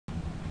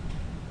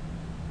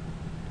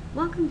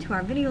Welcome to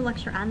our video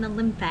lecture on the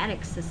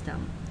lymphatic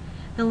system.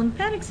 The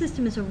lymphatic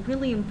system is a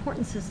really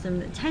important system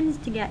that tends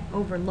to get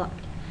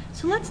overlooked.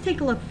 So let's take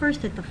a look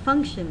first at the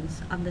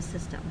functions of the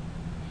system.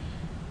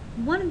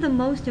 One of the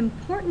most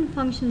important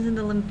functions in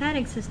the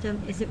lymphatic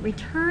system is it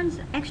returns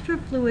extra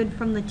fluid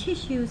from the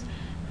tissues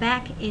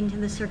back into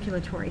the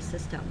circulatory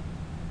system.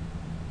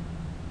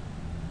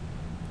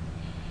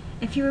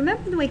 If you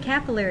remember the way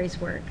capillaries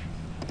work,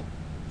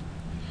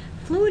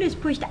 fluid is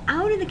pushed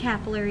out of the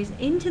capillaries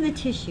into the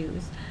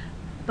tissues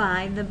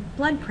by the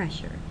blood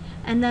pressure,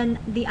 and then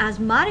the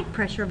osmotic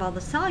pressure of all the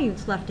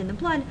solutes left in the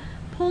blood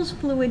pulls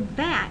fluid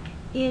back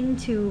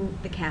into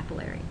the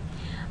capillary.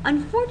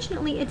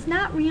 Unfortunately, it's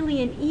not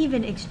really an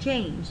even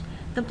exchange.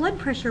 The blood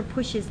pressure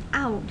pushes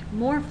out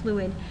more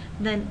fluid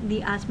than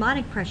the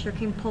osmotic pressure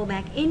can pull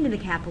back into the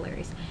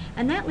capillaries,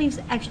 and that leaves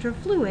extra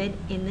fluid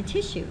in the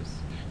tissues.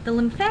 The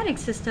lymphatic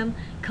system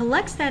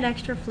collects that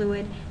extra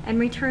fluid and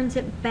returns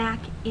it back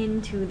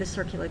into the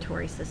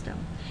circulatory system.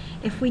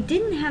 If we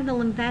didn't have the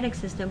lymphatic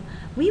system,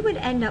 we would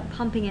end up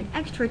pumping an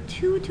extra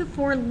 2 to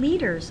 4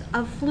 liters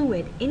of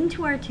fluid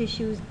into our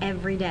tissues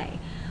every day.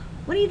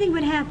 What do you think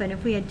would happen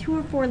if we had 2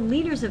 or 4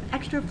 liters of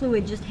extra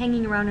fluid just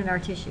hanging around in our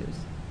tissues?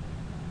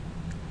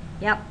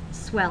 Yep,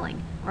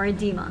 swelling or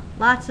edema,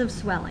 lots of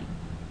swelling.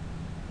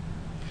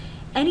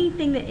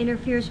 Anything that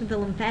interferes with the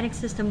lymphatic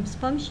system's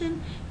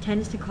function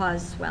tends to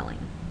cause swelling.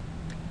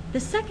 The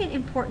second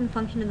important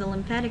function of the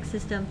lymphatic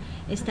system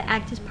is to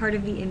act as part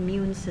of the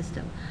immune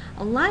system.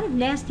 A lot of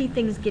nasty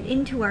things get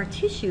into our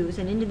tissues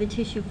and into the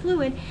tissue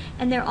fluid,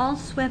 and they're all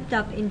swept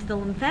up into the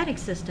lymphatic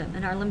system.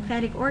 And our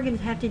lymphatic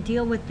organs have to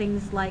deal with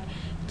things like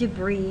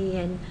debris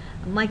and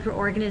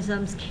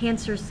microorganisms,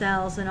 cancer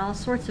cells, and all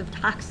sorts of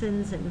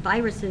toxins and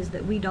viruses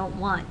that we don't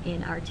want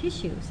in our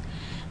tissues.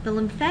 The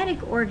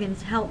lymphatic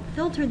organs help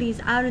filter these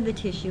out of the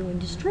tissue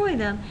and destroy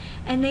them,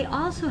 and they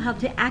also help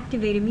to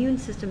activate immune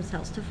system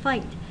cells to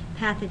fight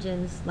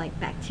pathogens like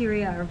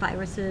bacteria or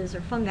viruses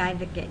or fungi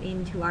that get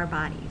into our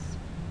bodies.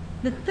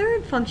 The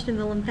third function of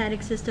the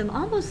lymphatic system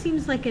almost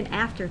seems like an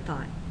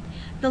afterthought.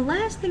 The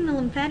last thing the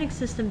lymphatic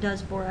system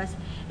does for us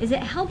is it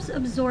helps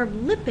absorb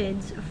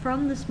lipids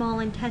from the small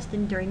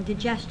intestine during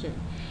digestion.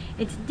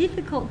 It's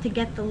difficult to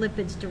get the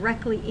lipids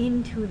directly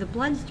into the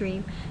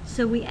bloodstream,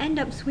 so we end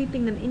up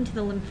sweeping them into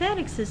the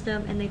lymphatic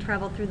system, and they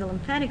travel through the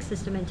lymphatic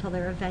system until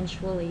they're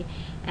eventually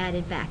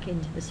added back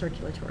into the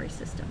circulatory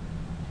system.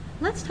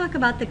 Let's talk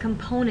about the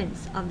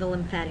components of the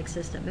lymphatic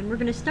system, and we're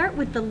going to start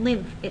with the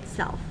lymph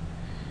itself.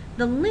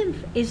 The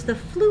lymph is the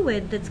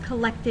fluid that's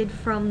collected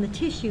from the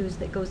tissues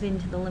that goes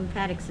into the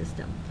lymphatic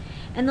system.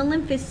 And the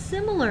lymph is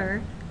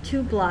similar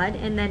to blood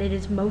in that it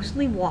is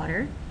mostly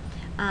water.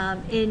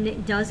 And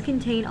it does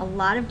contain a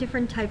lot of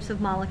different types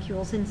of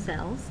molecules and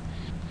cells.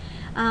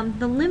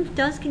 The lymph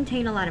does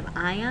contain a lot of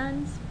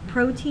ions,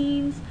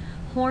 proteins,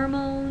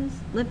 hormones,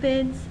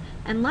 lipids,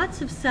 and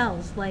lots of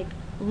cells like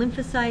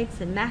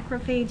lymphocytes and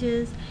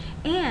macrophages,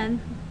 and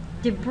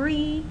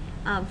debris,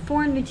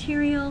 foreign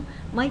material,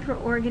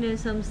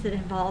 microorganisms that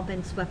have all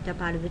been swept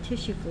up out of the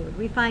tissue fluid.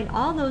 We find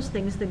all those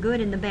things, the good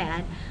and the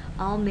bad,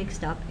 all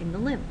mixed up in the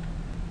lymph.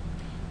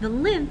 The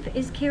lymph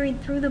is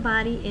carried through the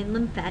body in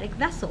lymphatic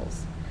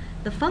vessels.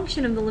 The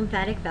function of the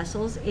lymphatic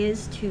vessels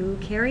is to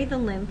carry the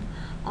lymph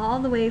all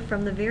the way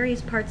from the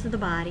various parts of the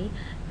body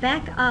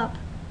back up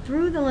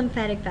through the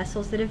lymphatic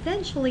vessels that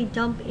eventually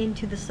dump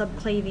into the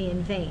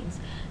subclavian veins.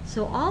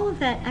 So all of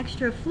that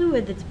extra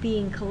fluid that's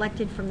being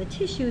collected from the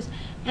tissues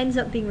ends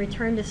up being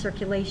returned to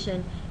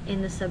circulation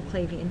in the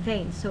subclavian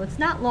veins. So it's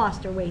not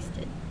lost or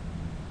wasted.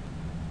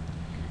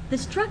 The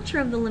structure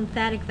of the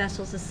lymphatic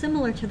vessels is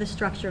similar to the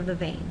structure of the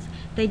veins.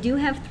 They do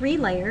have 3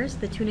 layers,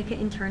 the tunica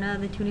interna,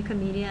 the tunica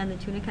media, and the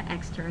tunica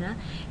externa,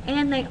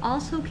 and they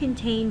also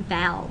contain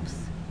valves.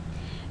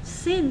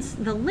 Since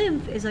the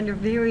lymph is under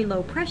very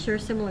low pressure,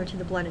 similar to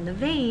the blood in the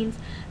veins,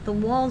 the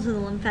walls of the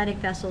lymphatic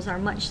vessels are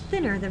much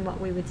thinner than what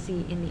we would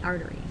see in the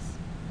arteries.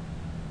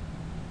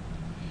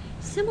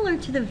 Similar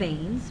to the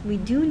veins, we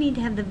do need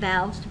to have the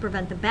valves to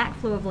prevent the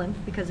backflow of lymph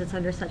because it's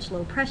under such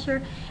low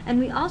pressure, and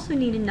we also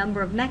need a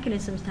number of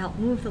mechanisms to help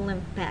move the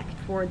lymph back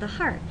toward the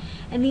heart.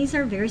 And these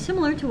are very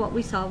similar to what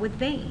we saw with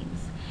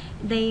veins.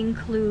 They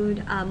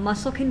include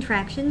muscle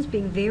contractions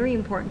being very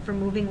important for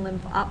moving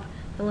lymph up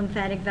the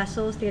lymphatic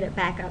vessels to get it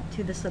back up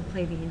to the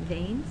subclavian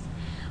veins.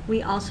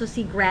 We also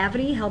see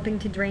gravity helping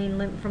to drain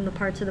lymph from the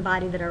parts of the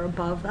body that are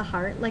above the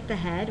heart, like the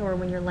head, or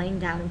when you're laying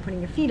down and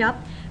putting your feet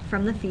up,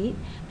 from the feet.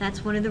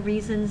 That's one of the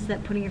reasons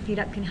that putting your feet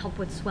up can help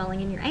with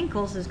swelling in your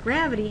ankles, is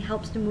gravity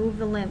helps to move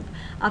the lymph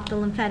up the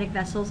lymphatic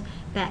vessels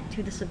back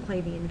to the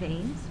subclavian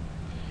veins.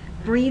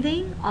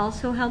 Breathing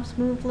also helps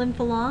move lymph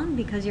along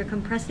because you're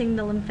compressing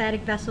the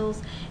lymphatic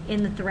vessels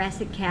in the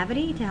thoracic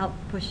cavity to help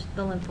push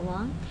the lymph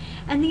along.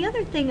 And the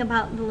other thing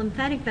about the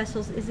lymphatic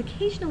vessels is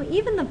occasionally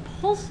even the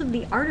pulse of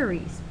the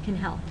arteries can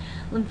help.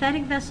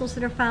 Lymphatic vessels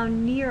that are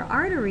found near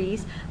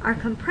arteries are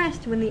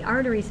compressed when the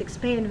arteries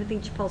expand with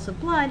each pulse of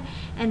blood,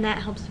 and that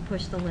helps to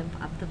push the lymph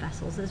up the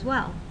vessels as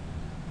well.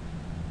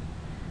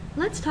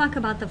 Let's talk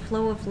about the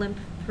flow of lymph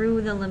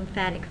through the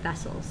lymphatic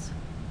vessels.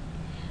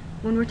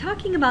 When we're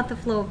talking about the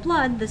flow of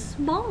blood, the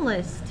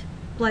smallest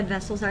blood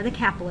vessels are the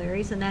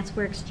capillaries, and that's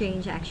where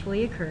exchange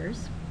actually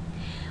occurs.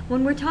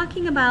 When we're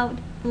talking about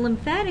the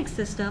lymphatic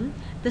system,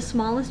 the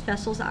smallest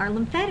vessels are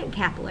lymphatic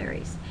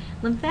capillaries.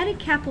 Lymphatic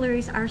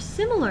capillaries are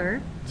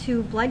similar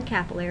to blood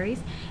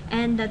capillaries,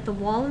 and that the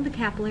wall of the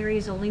capillary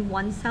is only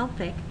 1 cell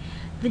thick.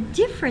 The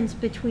difference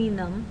between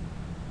them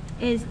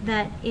is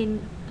that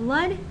in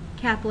blood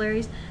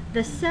capillaries,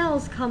 the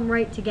cells come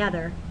right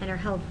together and are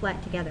held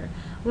flat together.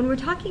 When we're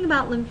talking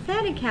about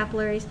lymphatic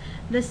capillaries,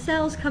 the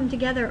cells come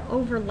together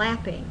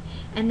overlapping,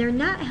 and they're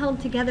not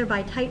held together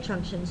by tight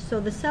junctions, so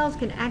the cells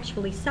can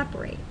actually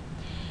separate.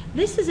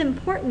 This is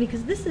important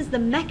because this is the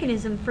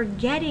mechanism for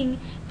getting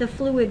the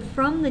fluid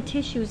from the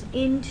tissues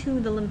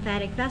into the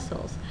lymphatic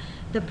vessels.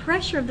 The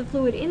pressure of the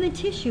fluid in the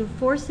tissue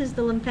forces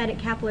the lymphatic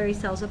capillary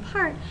cells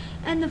apart,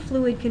 and the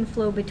fluid can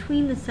flow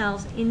between the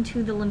cells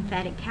into the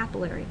lymphatic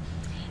capillary.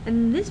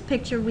 In this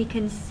picture, we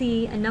can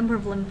see a number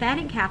of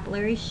lymphatic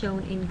capillaries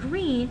shown in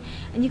green,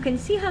 and you can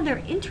see how they're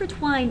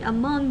intertwined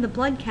among the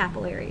blood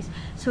capillaries.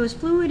 So as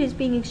fluid is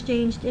being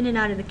exchanged in and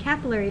out of the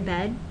capillary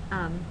bed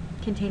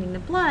containing the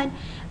blood,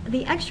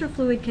 the extra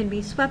fluid can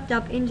be swept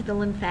up into the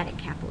lymphatic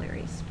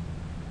capillaries.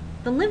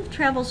 The lymph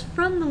travels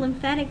from the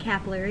lymphatic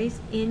capillaries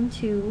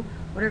into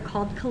what are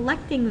called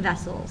collecting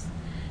vessels.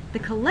 The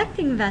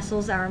collecting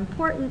vessels are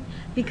important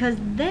because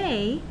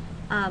they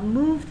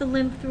move the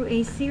lymph through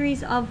a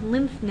series of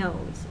lymph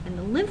nodes, and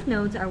the lymph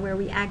nodes are where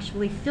we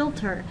actually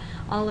filter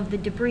all of the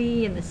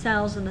debris and the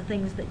cells and the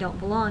things that don't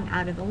belong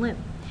out of the lymph.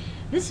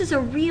 This is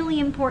a really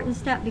important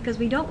step because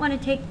we don't want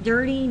to take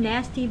dirty,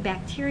 nasty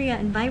bacteria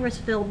and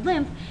virus-filled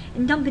lymph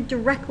and dump it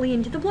directly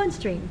into the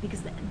bloodstream,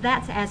 because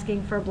that's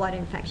asking for a blood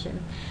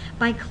infection.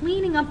 By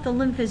cleaning up the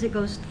lymph as it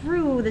goes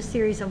through the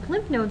series of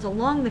lymph nodes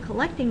along the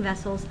collecting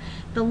vessels,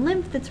 the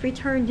lymph that's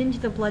returned into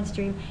the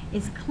bloodstream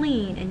is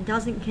clean and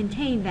doesn't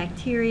contain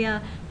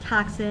bacteria,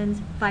 toxins,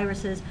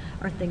 viruses,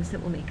 or things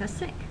that will make us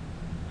sick.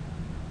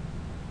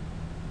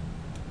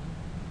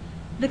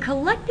 The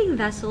collecting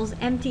vessels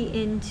empty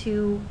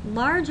into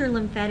larger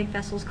lymphatic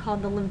vessels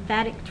called the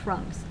lymphatic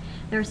trunks.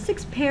 There are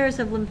 6 pairs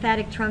of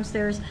lymphatic trunks.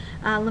 There's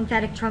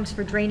lymphatic trunks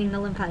for draining the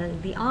lymph out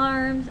of the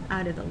arms,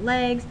 out of the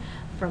legs,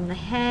 from the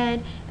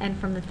head, and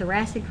from the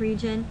thoracic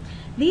region.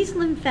 These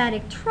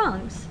lymphatic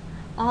trunks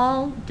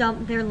all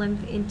dump their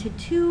lymph into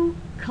 2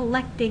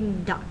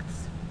 collecting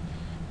ducts.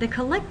 The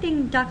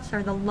collecting ducts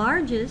are the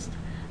largest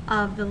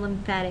of the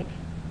lymphatic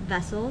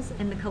vessels,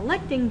 and the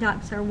collecting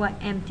ducts are what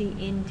empty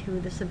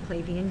into the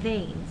subclavian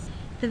veins.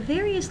 The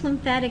various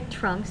lymphatic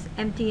trunks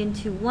empty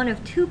into one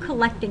of 2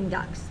 collecting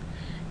ducts.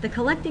 The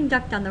collecting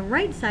duct on the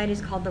right side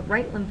is called the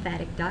right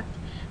lymphatic duct,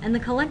 and the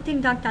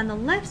collecting duct on the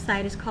left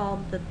side is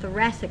called the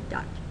thoracic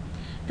duct.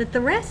 The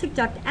thoracic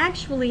duct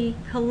actually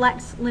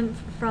collects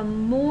lymph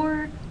from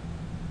more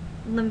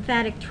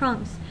lymphatic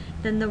trunks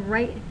than the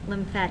right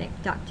lymphatic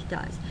duct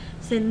does.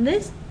 So in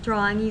this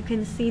drawing, you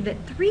can see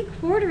that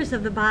 3/4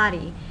 of the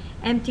body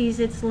empties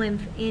its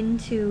lymph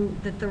into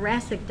the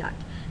thoracic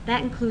duct.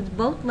 That includes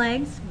both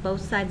legs,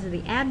 both sides of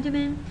the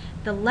abdomen,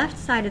 the left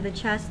side of the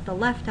chest, the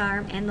left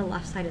arm, and the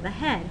left side of the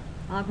head,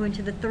 all go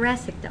into the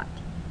thoracic duct.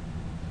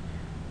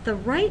 The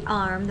right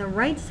arm, the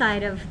right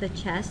side of the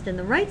chest, and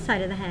the right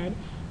side of the head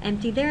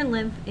empty their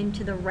lymph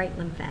into the right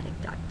lymphatic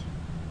duct.